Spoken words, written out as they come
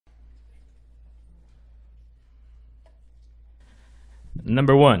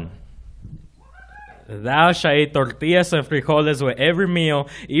Number 1. Thou shalt eat tortillas and frijoles with every meal,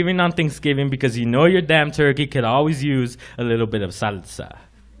 even on Thanksgiving, because you know your damn turkey could always use a little bit of salsa.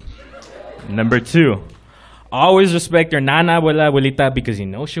 Number 2. Always respect your nana, abuela, abuelita, because you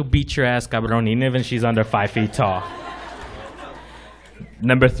know she'll beat your ass, cabrón, even if she's under 5 feet tall.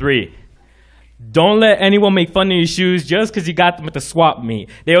 Number 3. Don't let anyone make fun of your shoes just because you got them at the swap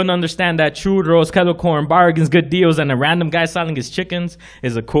meet. They don't understand that churros, kettle corn, bargains, good deals, and a random guy selling his chickens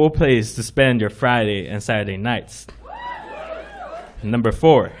is a cool place to spend your Friday and Saturday nights. Number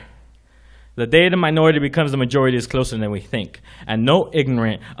 4. The day the minority becomes the majority is closer than we think. And no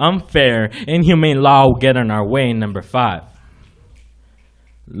ignorant, unfair, inhumane law will get in our way. Number 5.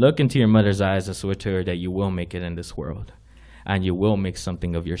 Look into your mother's eyes and swear to her that you will make it in this world. And you will make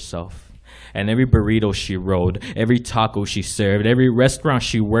something of yourself. And every burrito she rolled, every taco she served, every restaurant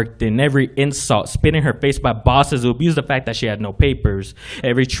she worked in, every insult spit in her face by bosses who abused the fact that she had no papers,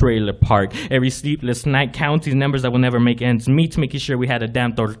 every trailer park, every sleepless night, counting numbers that will never make ends meet, making sure we had a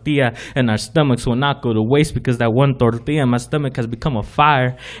damn tortilla and our stomachs will not go to waste because that one tortilla in my stomach has become a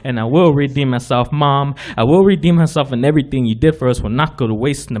fire. And I will redeem myself, Mom. I will redeem myself, and everything you did for us will not go to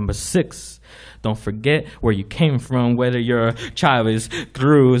waste. Number 6. Don't forget where you came from, whether you're Chavez,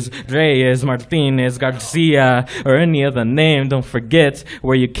 Cruz, Reyes, Martinez, Garcia, or any other name. Don't forget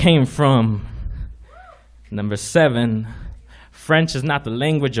where you came from. Number 7, French is not the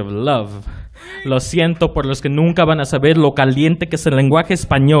language of love. Lo siento por los que nunca van a saber lo caliente que es el lenguaje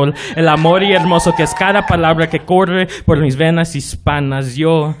español, el amor y hermoso que es cada palabra que corre por mis venas hispanas.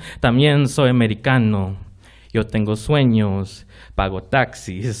 Yo también soy americano. Yo tengo sueños, pago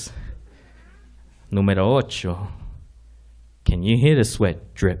taxis. Número 8. Can you hear the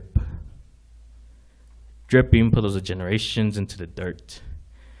sweat drip? Dripping puddles of generations into the dirt,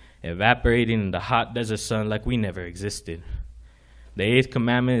 evaporating in the hot desert sun like we never existed. The 8th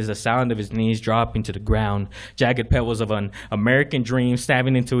commandment is the sound of his knees dropping to the ground. Jagged pebbles of an American dream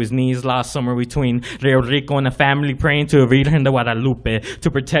stabbing into his knees lost somewhere between Rio Rico and a family praying to a Virgen de Guadalupe to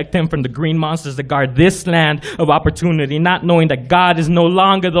protect him from the green monsters that guard this land of opportunity, not knowing that God is no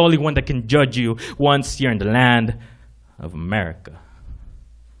longer the only one that can judge you once you're in the land of America.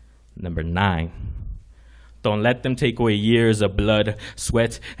 Number 9. Don't let them take away years of blood,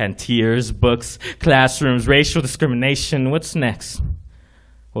 sweat, and tears, books, classrooms, racial discrimination. What's next?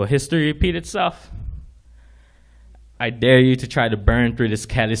 Will history repeat itself? I dare you to try to burn through this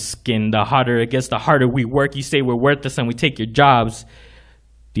callous skin. The harder it gets, the harder we work. You say we're worthless and we take your jobs.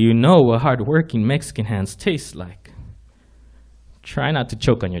 Do you know what hard-working Mexican hands taste like? Try not to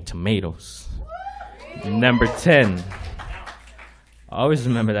choke on your tomatoes. Number 10. Always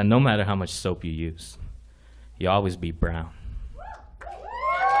remember that no matter how much soap you use, you always be brown.